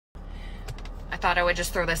I thought I would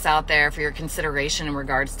just throw this out there for your consideration in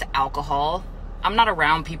regards to alcohol. I'm not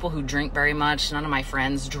around people who drink very much. None of my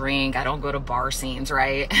friends drink. I don't go to bar scenes,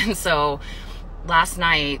 right? And so last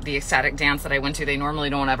night, the ecstatic dance that I went to, they normally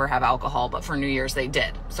don't ever have alcohol, but for New Year's they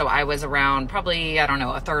did. So I was around probably, I don't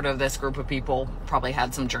know, a third of this group of people probably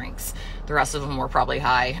had some drinks. The rest of them were probably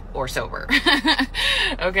high or sober.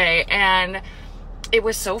 Okay, and it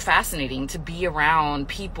was so fascinating to be around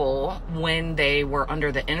people when they were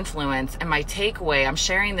under the influence. And my takeaway, I'm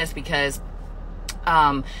sharing this because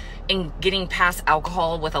in getting past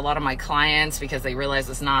alcohol with a lot of my clients, because they realize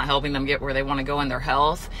it's not helping them get where they want to go in their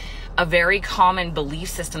health, a very common belief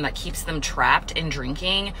system that keeps them trapped in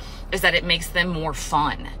drinking is that it makes them more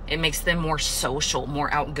fun. It makes them more social,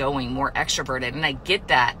 more outgoing, more extroverted. And I get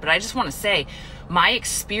that, but I just want to say my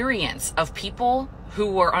experience of people who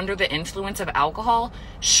were under the influence of alcohol,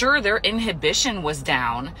 sure, their inhibition was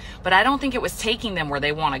down, but I don't think it was taking them where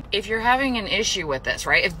they want to. If you're having an issue with this,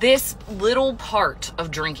 right? If this little part of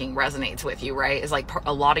drinking resonates with you, right? Is like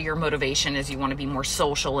a lot of your motivation is you want to be more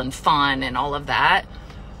social and fun and all of that.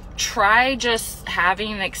 Try just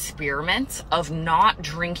having an experiment of not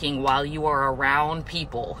drinking while you are around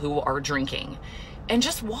people who are drinking and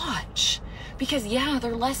just watch. Because yeah,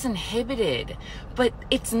 they're less inhibited, but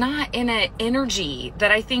it's not in an energy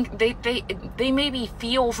that I think they maybe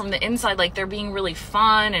feel from the inside like they're being really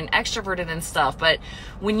fun and extroverted and stuff. But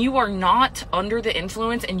when you are not under the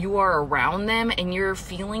influence and you are around them and you're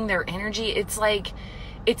feeling their energy, it's like,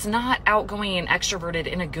 it's not outgoing and extroverted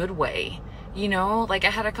in a good way. You know, like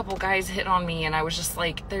I had a couple guys hit on me and I was just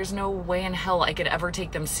like, there's no way in hell I could ever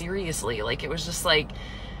take them seriously. Like, it was just like,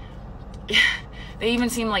 they even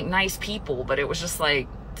seemed like nice people, but it was just like,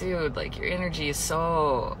 dude, like your energy is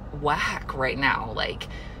so whack right now. Like,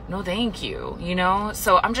 no, thank you, you know?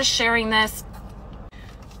 So I'm just sharing this,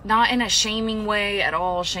 not in a shaming way at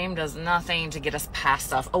all. Shame does nothing to get us past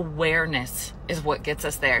stuff. Awareness is what gets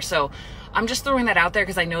us there. So I'm just throwing that out there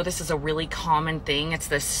because I know this is a really common thing. It's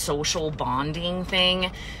this social bonding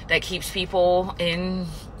thing that keeps people in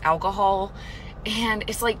alcohol. And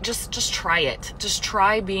it's like, just try it. Just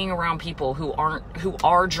try being around people who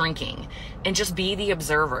are drinking and just be the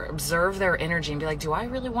observer. Observe their energy and be like, do I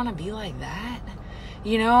really want to be like that?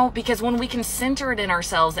 You know, because when we can center it in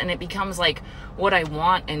ourselves and it becomes like what I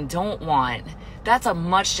want and don't want, that's a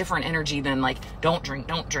much different energy than like, don't drink,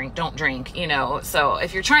 don't drink, don't drink, you know? So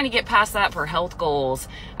if you're trying to get past that for health goals,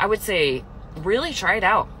 I would say really try it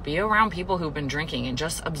out. Be around people who've been drinking and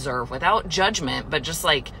just observe without judgment, but just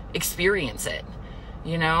like experience it,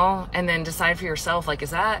 you know? And then decide for yourself, like, is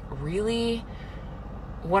that really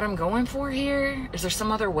what I'm going for here? Is there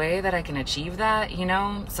some other way that I can achieve that, you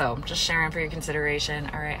know? So just sharing for your consideration.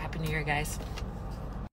 All right, Happy New Year, guys.